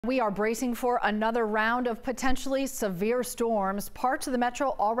We are bracing for another round of potentially severe storms. Parts of the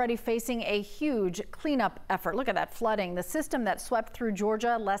metro already facing a huge cleanup effort. Look at that flooding. The system that swept through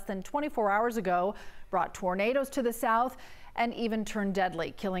Georgia less than 24 hours ago brought tornadoes to the south and even turned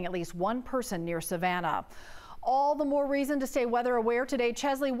deadly, killing at least one person near Savannah. All the more reason to stay weather aware today.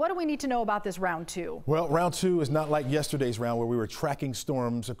 Chesley, what do we need to know about this round two? Well, round two is not like yesterday's round where we were tracking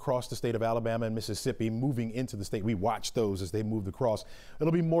storms across the state of Alabama and Mississippi moving into the state. We watched those as they moved across.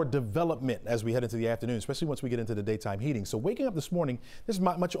 It'll be more development as we head into the afternoon, especially once we get into the daytime heating. So waking up this morning, there's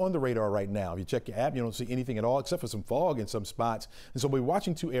not much on the radar right now. If you check your app, you don't see anything at all except for some fog in some spots. And so we're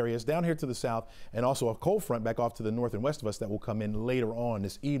watching two areas down here to the south and also a cold front back off to the north and west of us that will come in later on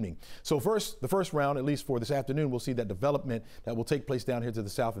this evening. So the first round, at least for this afternoon, we'll see that development that will take place down here to the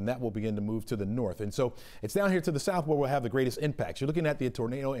south, and that will begin to move to the north. And so it's down here to the south where we'll have the greatest impacts. You're looking at the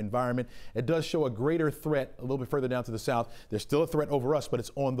tornado environment. It does show a greater threat a little bit further down to the south. There's still a threat over us, but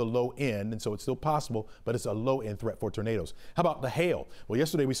it's on the low end, and so it's still possible, but it's a low end threat for tornadoes. How about the hail? Well,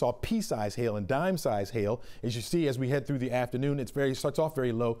 yesterday we saw pea-size hail and dime-size hail. As you see, as we head through the afternoon, it starts off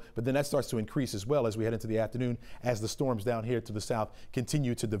very low, but then that starts to increase as well as we head into the afternoon as the storms down here to the south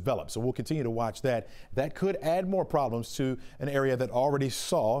continue to develop. So we'll continue to watch that. That could add more problems to an area that already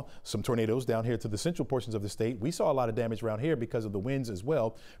saw some tornadoes down here to the central portions of the state. We saw a lot of damage around here because of the winds as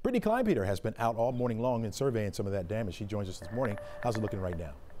well. Brittany Kleinpeter has been out all morning long and surveying some of that damage. She joins us this morning. How's it looking right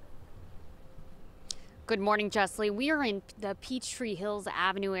now? Good morning, Chesley. We are in the Peachtree Hills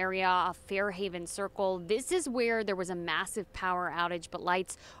Avenue area of Fairhaven Circle. This is where there was a massive power outage, but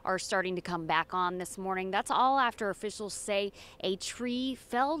lights are starting to come back on this morning. That's all after officials say a tree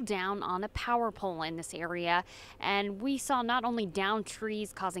fell down on a power pole in this area. And we saw not only downed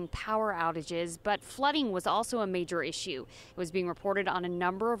trees causing power outages, but flooding was also a major issue. It was being reported on a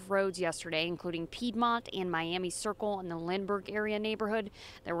number of roads yesterday, including Piedmont and Miami Circle in the Lindbergh area neighborhood.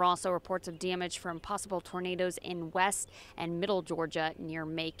 There were also reports of damage from possible tornadoes in West and Middle Georgia near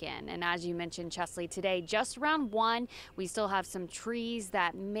Macon. And as you mentioned, Chesley, today, just round one, we still have some trees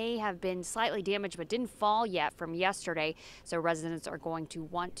that may have been slightly damaged but didn't fall yet from yesterday. So residents are going to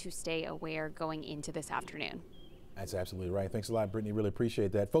want to stay aware going into this afternoon. That's absolutely right. Thanks a lot, Brittany. Really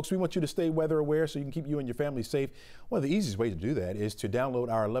appreciate that. Folks, we want you to stay weather aware so you can keep you and your family safe. One of the easiest ways to do that is to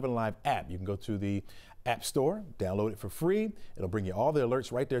download our 11 Live app. You can go to the App Store, download it for free. It'll bring you all the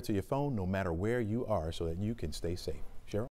alerts right there to your phone, no matter where you are, so that you can stay safe. Cheryl?